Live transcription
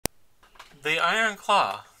The Iron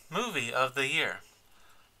Claw, Movie of the Year.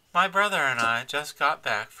 My brother and I just got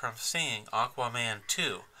back from seeing Aquaman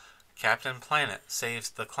 2, Captain Planet Saves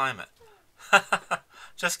the Climate.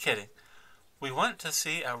 Just kidding. We went to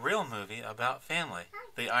see a real movie about family,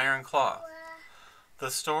 The Iron Claw. The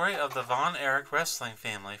story of the Von Erich wrestling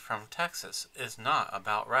family from Texas is not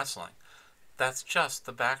about wrestling. That's just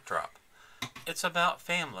the backdrop. It's about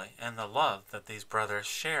family and the love that these brothers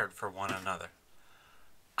shared for one another.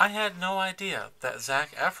 I had no idea that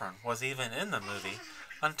Zac Efron was even in the movie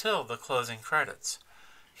until the closing credits.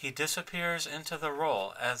 He disappears into the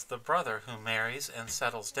role as the brother who marries and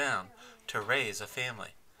settles down to raise a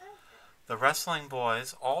family. The wrestling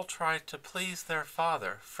boys all try to please their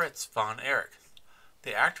father, Fritz Von Erich,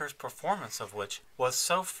 the actor's performance of which was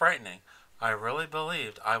so frightening I really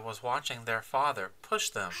believed I was watching their father push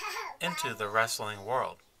them into the wrestling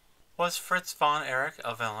world. Was Fritz Von Erich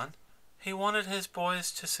a villain? He wanted his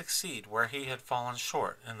boys to succeed where he had fallen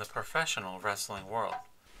short in the professional wrestling world.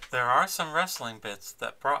 There are some wrestling bits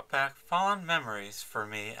that brought back fond memories for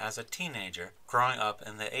me as a teenager growing up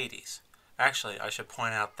in the 80s. Actually, I should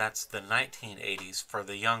point out that's the 1980s for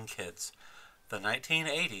the young kids. The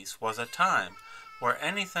 1980s was a time where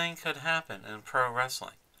anything could happen in pro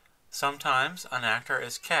wrestling. Sometimes an actor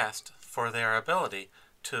is cast for their ability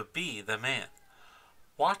to be the man.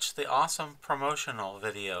 Watch the awesome promotional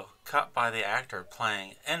video cut by the actor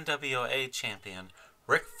playing NWA champion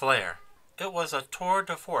Ric Flair. It was a tour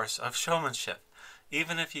de force of showmanship,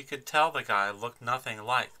 even if you could tell the guy looked nothing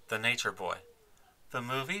like the Nature Boy. The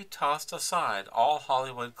movie tossed aside all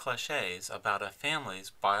Hollywood cliches about a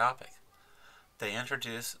family's biopic. They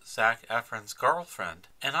introduced Zac Efron's girlfriend,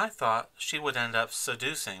 and I thought she would end up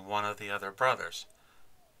seducing one of the other brothers.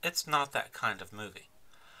 It's not that kind of movie.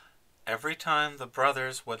 Every time the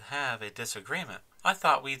brothers would have a disagreement, I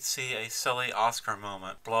thought we'd see a silly Oscar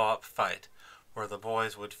moment blow-up fight where the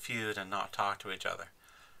boys would feud and not talk to each other.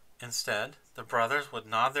 Instead, the brothers would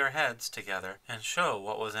nod their heads together and show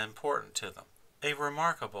what was important to them. A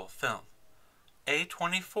remarkable film.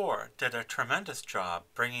 A24 did a tremendous job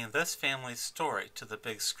bringing this family's story to the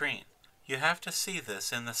big screen. You have to see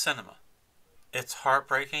this in the cinema. It's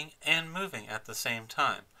heartbreaking and moving at the same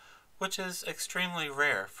time, which is extremely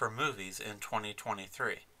rare for movies in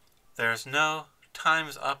 2023. There's no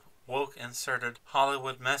Time's Up woke inserted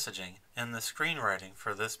Hollywood messaging in the screenwriting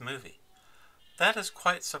for this movie. That is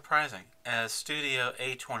quite surprising, as Studio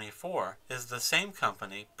A24 is the same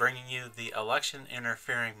company bringing you the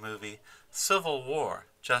election-interfering movie Civil War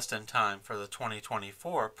just in time for the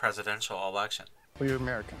 2024 presidential election. Well, you're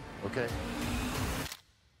American, okay?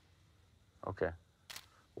 Okay.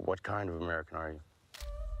 What kind of American are you?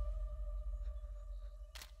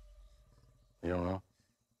 You don't know?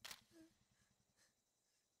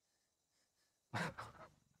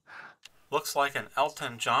 Looks like an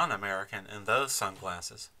Elton John American in those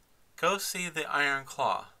sunglasses. Go see The Iron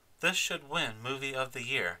Claw. This should win Movie of the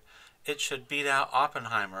Year. It should beat out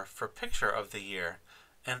Oppenheimer for Picture of the Year,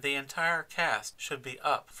 and the entire cast should be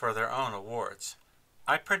up for their own awards.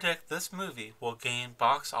 I predict this movie will gain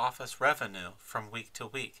box office revenue from week to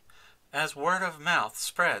week, as word of mouth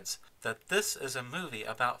spreads that this is a movie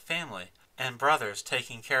about family and brothers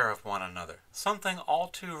taking care of one another, something all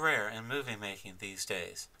too rare in movie making these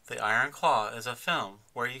days. The Iron Claw is a film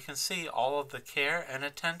where you can see all of the care and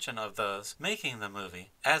attention of those making the movie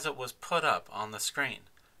as it was put up on the screen.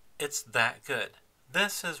 It's that good.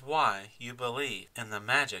 This is why you believe in the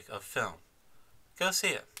magic of film. Go see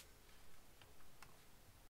it.